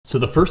So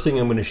the first thing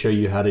I'm going to show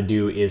you how to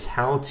do is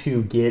how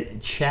to get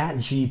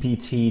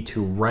ChatGPT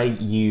to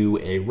write you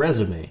a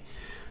resume.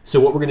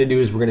 So what we're going to do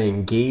is we're going to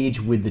engage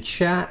with the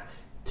chat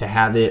to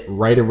have it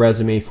write a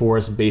resume for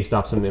us based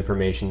off some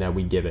information that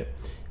we give it.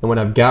 And what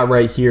I've got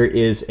right here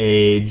is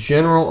a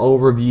general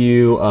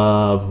overview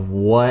of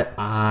what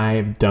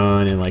I've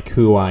done and like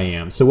who I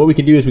am. So what we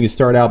can do is we can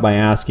start out by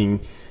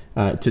asking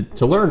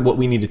to learn what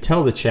we need to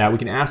tell the chat. We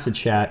can ask the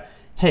chat,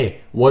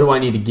 hey, what do I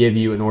need to give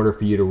you in order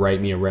for you to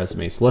write me a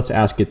resume? So let's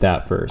ask it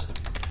that first.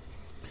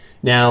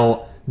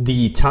 Now,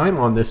 the time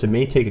on this, it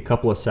may take a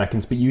couple of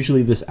seconds, but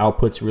usually this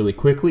outputs really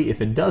quickly.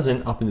 If it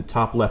doesn't, up in the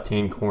top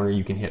left-hand corner,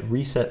 you can hit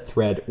reset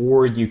thread,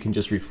 or you can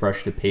just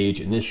refresh the page,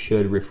 and this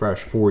should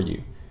refresh for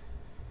you.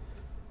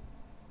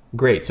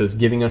 Great, so it's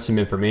giving us some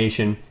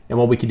information, and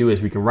what we can do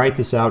is we can write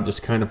this out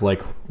just kind of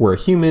like we're a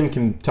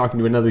human talking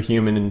to another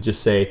human and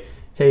just say,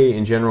 hey,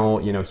 in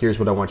general, you know, here's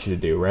what I want you to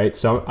do, right?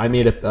 So I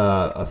made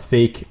a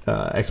fake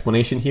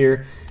explanation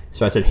here.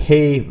 So I said,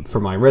 hey, for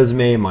my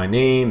resume, my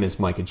name is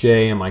Micah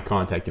J, and my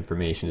contact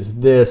information is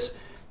this.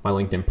 My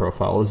LinkedIn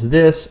profile is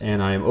this,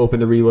 and I am open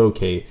to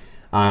relocate.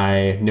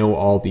 I know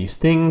all these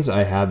things.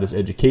 I have this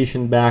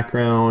education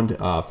background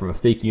from a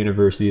fake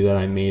university that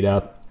I made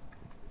up.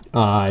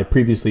 I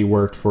previously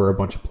worked for a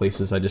bunch of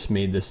places. I just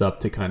made this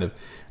up to kind of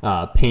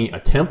paint a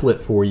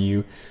template for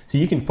you. So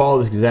you can follow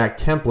this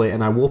exact template,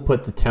 and I will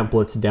put the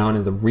templates down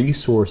in the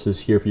resources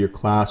here for your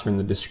class or in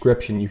the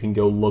description. You can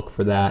go look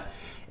for that.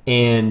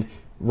 And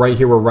right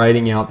here, we're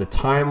writing out the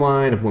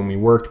timeline of when we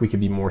worked. We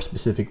could be more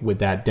specific with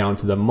that down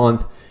to the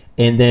month.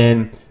 And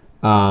then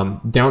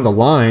down the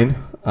line,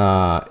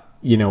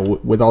 you know,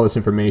 with all this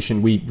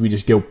information, we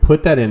just go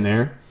put that in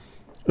there.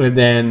 And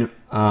then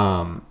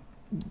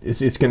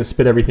it's going to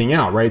spit everything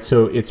out, right?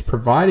 So it's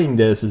providing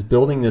this, is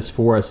building this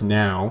for us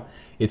now.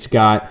 It's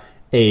got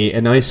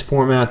a nice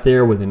format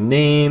there with a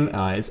name.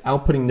 It's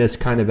outputting this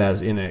kind of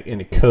as in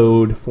a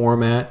code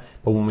format.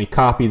 But when we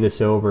copy this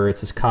over,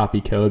 it's this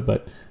copy code,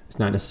 but it's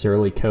not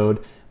necessarily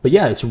code. But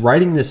yeah, it's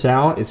writing this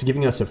out. It's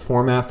giving us a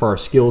format for our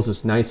skills.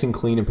 It's nice and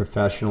clean and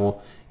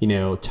professional, you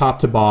know, top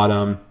to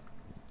bottom,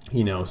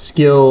 you know,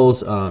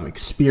 skills,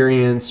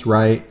 experience,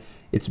 right?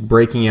 It's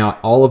breaking out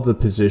all of the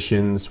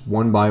positions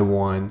one by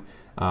one.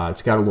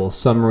 It's got a little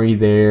summary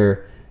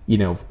there, you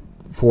know,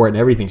 for it and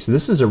everything. So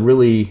this is a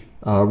really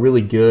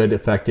good,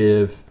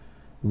 effective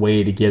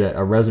way to get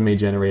a resume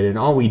generated. And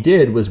all we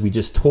did was we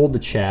just told the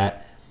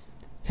chat,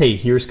 hey,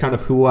 here's kind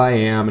of who I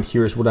am, and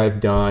here's what I've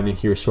done, and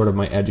here's sort of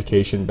my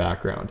education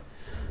background.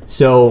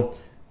 So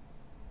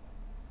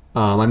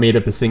I made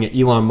up this thing that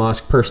Elon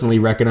Musk personally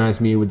recognized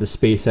me with the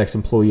SpaceX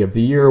Employee of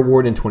the Year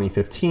award in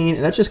 2015.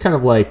 And that's just kind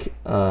of like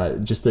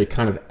just a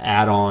kind of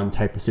add-on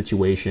type of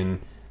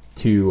situation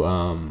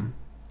to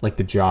like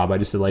the job. I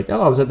just said like,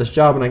 oh, I was at this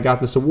job and I got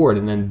this award.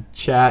 And then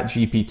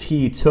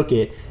ChatGPT took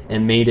it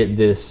and made it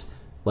this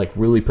like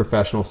really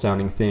professional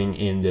sounding thing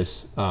in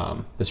this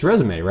this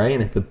resume, right?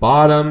 And at the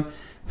bottom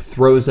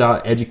throws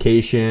out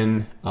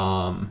education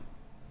and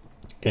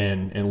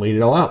laid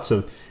it all out.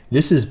 So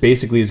this is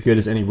basically as good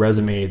as any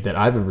resume that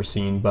I've ever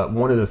seen. But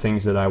one of the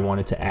things that I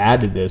wanted to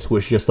add to this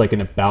was just like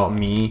an about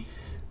me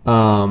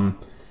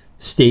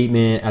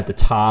statement at the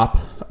top.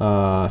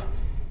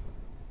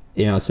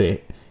 You know,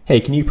 say, hey,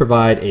 can you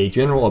provide a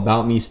general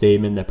about me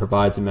statement that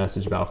provides a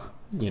message about,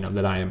 you know,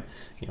 that I am,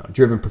 you know, a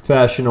driven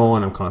professional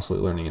and I'm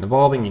constantly learning and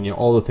evolving, and, you know,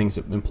 all the things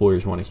that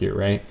employers want to hear,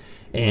 right?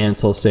 And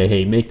so I'll say,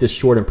 hey, make this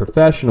short and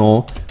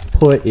professional,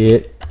 put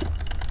it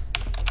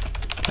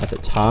at the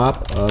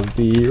top of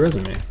the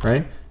resume,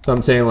 right? So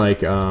I'm saying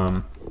like,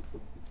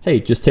 hey,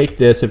 just take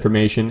this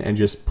information and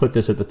just put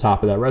this at the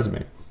top of that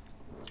resume.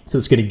 So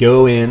it's going to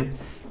go in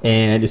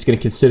and it's going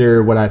to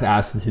consider what I've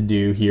asked it to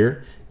do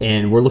here.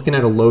 And we're looking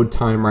at a load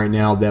time right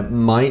now that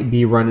might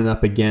be running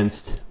up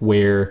against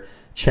where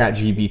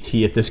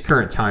ChatGPT at this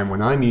current time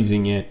when I'm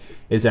using it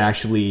is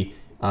actually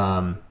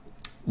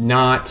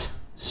not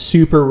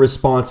super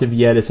responsive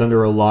yet. It's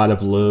under a lot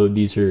of load.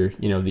 These are,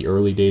 you know, the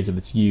early days of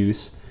its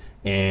use.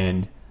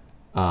 And,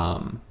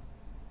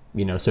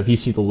 you know, so if you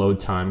see the load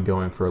time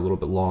going for a little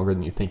bit longer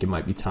than you think, it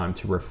might be time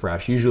to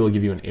refresh. Usually it'll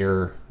give you an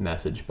error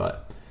message,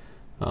 but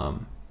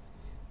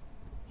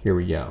here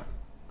we go.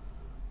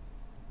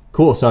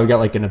 Cool, so I've got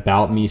like an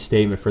about me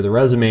statement for the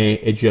resume.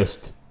 It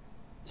just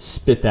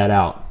spit that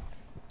out.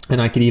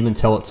 And I could even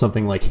tell it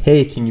something like,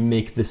 hey, can you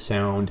make this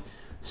sound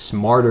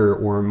smarter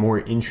or more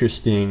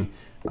interesting?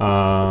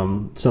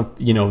 Some,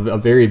 you know, a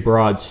very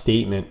broad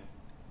statement,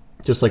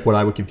 just like what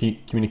I would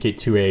communicate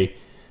to a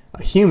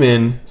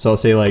human. So I'll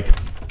say like,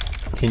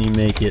 can you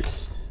make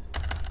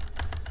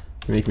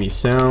me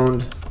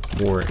sound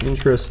more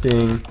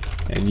interesting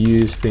and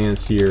use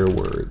fancier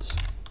words?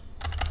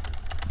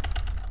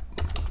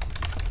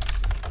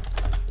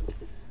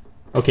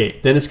 Okay,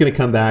 then it's going to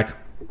come back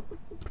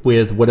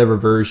with whatever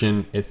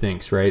version it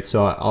thinks, right?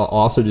 So I'll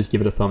also just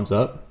give it a thumbs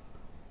up,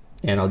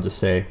 and I'll just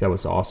say that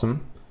was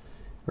awesome,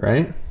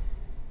 right? All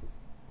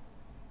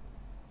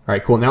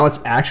right, cool. Now it's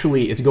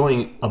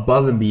going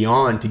above and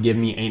beyond to give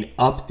me an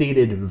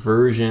updated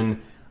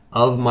version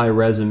of my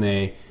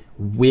resume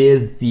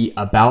with the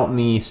About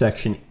Me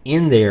section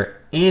in there,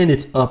 and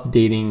it's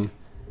updating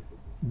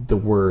the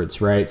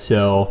words, right?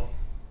 So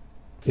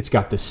it's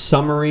got the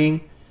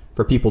summary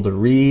for people to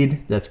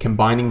read that's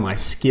combining my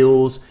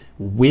skills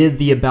with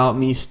the About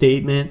Me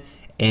statement.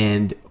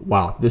 And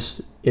wow,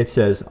 it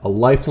says a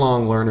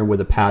lifelong learner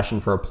with a passion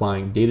for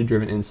applying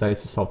data-driven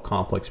insights to solve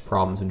complex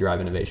problems and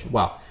drive innovation.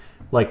 Wow.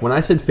 Like when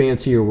I said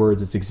fancier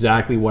words, it's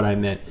exactly what I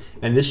meant.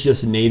 And this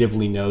just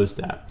natively knows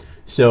that.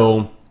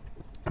 So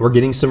we're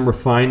getting some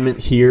refinement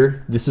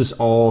here. This is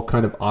all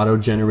kind of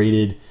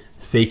auto-generated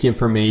fake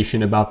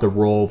information about the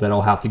role that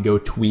I'll have to go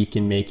tweak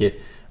and make it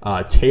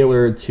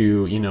tailored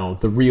to, you know,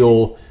 the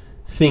real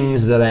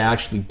things that I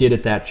actually did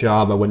at that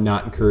job. I would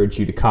not encourage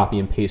you to copy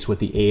and paste what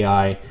the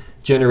AI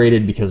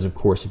generated, because of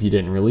course if you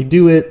didn't really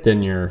do it,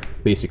 then you're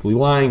basically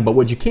lying. But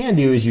what you can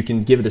do is you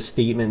can give it a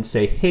statement and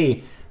say,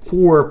 hey,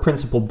 for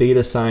principal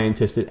data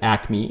scientist at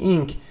Acme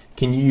Inc.,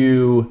 can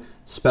you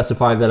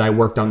specify that I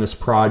worked on this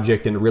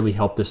project and it really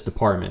helped this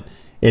department?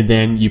 And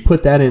then you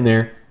put that in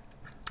there,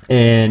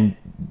 and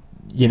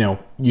you know,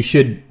 you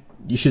should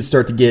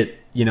start to get,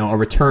 you know, a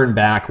return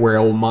back where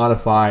it will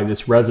modify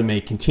this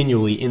resume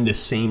continually in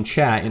this same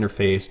chat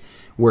interface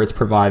where it's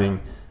providing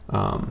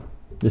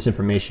this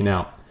information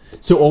out.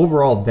 So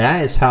overall,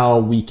 that is how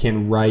we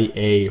can write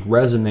a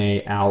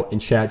resume out in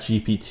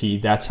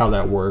ChatGPT. That's how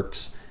that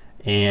works.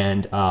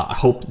 And I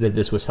hope that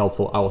this was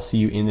helpful. I will see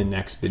you in the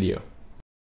next video.